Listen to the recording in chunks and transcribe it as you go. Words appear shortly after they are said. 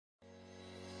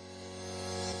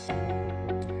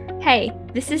Hey,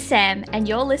 this is Sam, and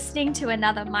you're listening to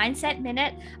another Mindset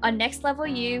Minute on Next Level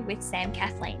You with Sam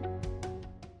Kathleen.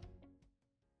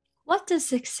 What does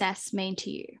success mean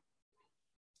to you?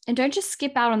 And don't just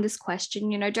skip out on this question.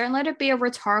 Don't let it be a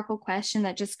rhetorical question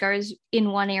that just goes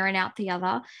in one ear and out the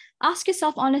other. Ask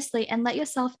yourself honestly and let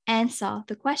yourself answer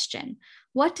the question.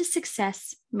 What does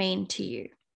success mean to you?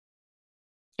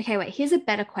 Okay, wait, here's a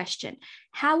better question.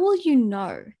 How will you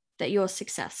know that you're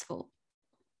successful?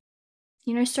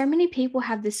 So many people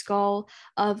have this goal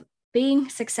of being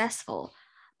successful,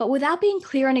 but without being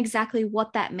clear on exactly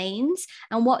what that means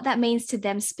and what that means to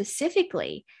them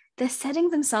specifically, they're setting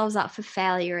themselves up for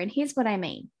failure. And here's what I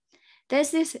mean.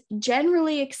 There's this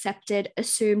generally accepted,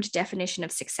 assumed definition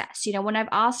of success. When I've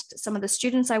asked some of the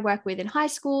students I work with in high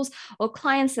schools or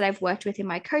clients that I've worked with in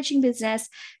my coaching business,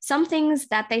 some things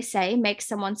that they say make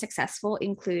someone successful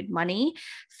include money,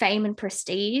 fame and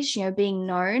prestige, being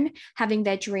known, having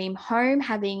their dream home,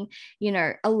 having,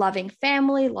 a loving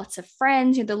family, lots of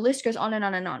friends, the list goes on and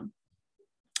on and on.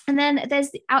 And then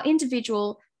there's our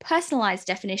individual personalized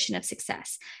definition of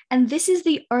success. And this is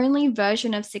the only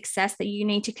version of success that you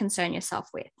need to concern yourself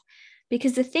with.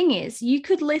 Because the thing is, you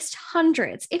could list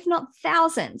hundreds, if not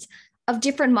thousands, of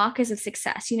different markers of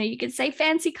success. You could say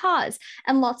fancy cars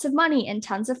and lots of money and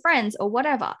tons of friends or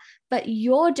whatever. But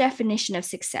your definition of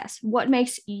success, what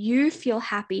makes you feel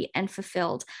happy and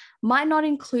fulfilled, might not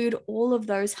include all of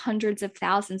those hundreds of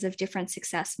thousands of different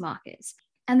success markers.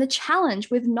 And the challenge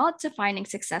with not defining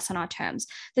success on our terms,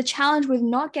 the challenge with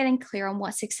not getting clear on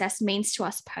what success means to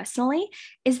us personally,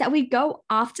 is that we go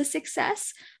after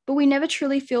success, but we never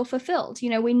truly feel fulfilled.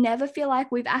 We never feel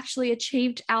like we've actually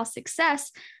achieved our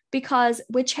success because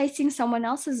we're chasing someone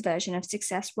else's version of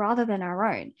success rather than our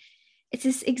own. It's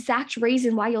this exact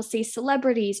reason why you'll see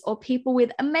celebrities or people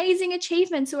with amazing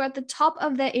achievements who are at the top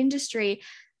of their industry,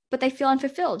 but they feel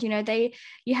unfulfilled.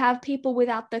 You have people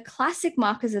without the classic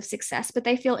markers of success, but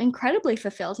they feel incredibly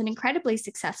fulfilled and incredibly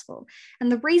successful.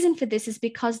 And the reason for this is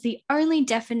because the only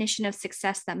definition of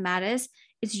success that matters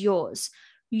is yours.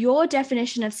 Your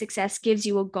definition of success gives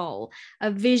you a goal,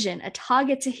 a vision, a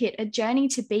target to hit, a journey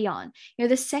to be on.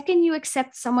 The second you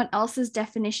accept someone else's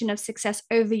definition of success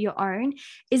over your own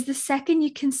is the second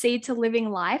you concede to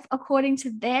living life according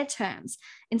to their terms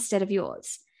instead of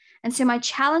yours. And so my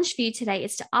challenge for you today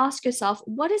is to ask yourself,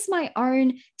 what is my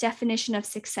own definition of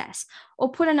success?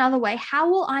 Or put another way, how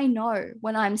will I know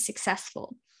when I'm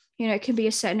successful? It can be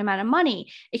a certain amount of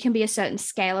money. It can be a certain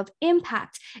scale of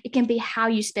impact. It can be how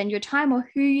you spend your time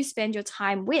or who you spend your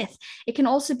time with. It can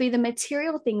also be the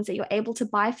material things that you're able to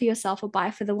buy for yourself or buy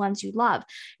for the ones you love.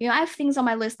 I have things on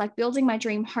my list like building my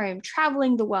dream home,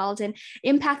 traveling the world, and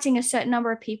impacting a certain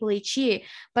number of people each year.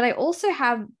 But I also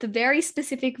have the very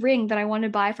specific ring that I want to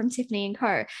buy from Tiffany &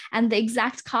 Co. and the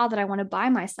exact car that I want to buy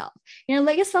myself.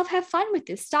 Let yourself have fun with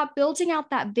this. Start building out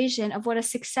that vision of what a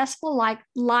successful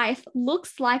life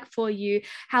looks like for you,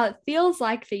 how it feels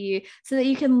like for you, so that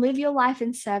you can live your life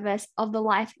in service of the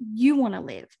life you want to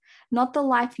live, not the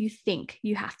life you think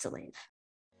you have to live.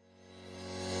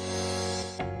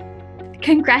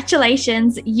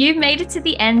 Congratulations, you've made it to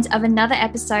the end of another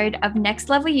episode of Next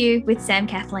Level You with Sam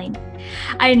Kathleen.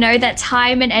 I know that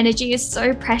time and energy is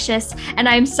so precious, and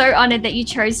I am so honored that you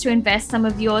chose to invest some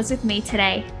of yours with me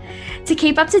today. To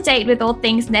keep up to date with all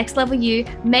things Next Level You,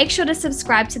 make sure to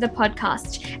subscribe to the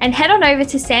podcast and head on over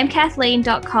to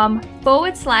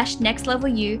samkathleen.com/Next Level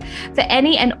You for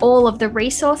any and all of the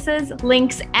resources,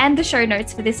 links, and the show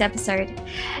notes for this episode.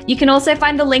 You can also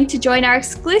find the link to join our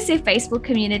exclusive Facebook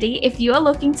community if you are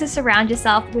looking to surround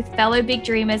yourself with fellow big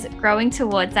dreamers growing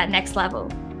towards that next level.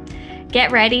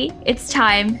 Get ready, it's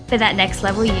time for that next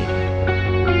level you.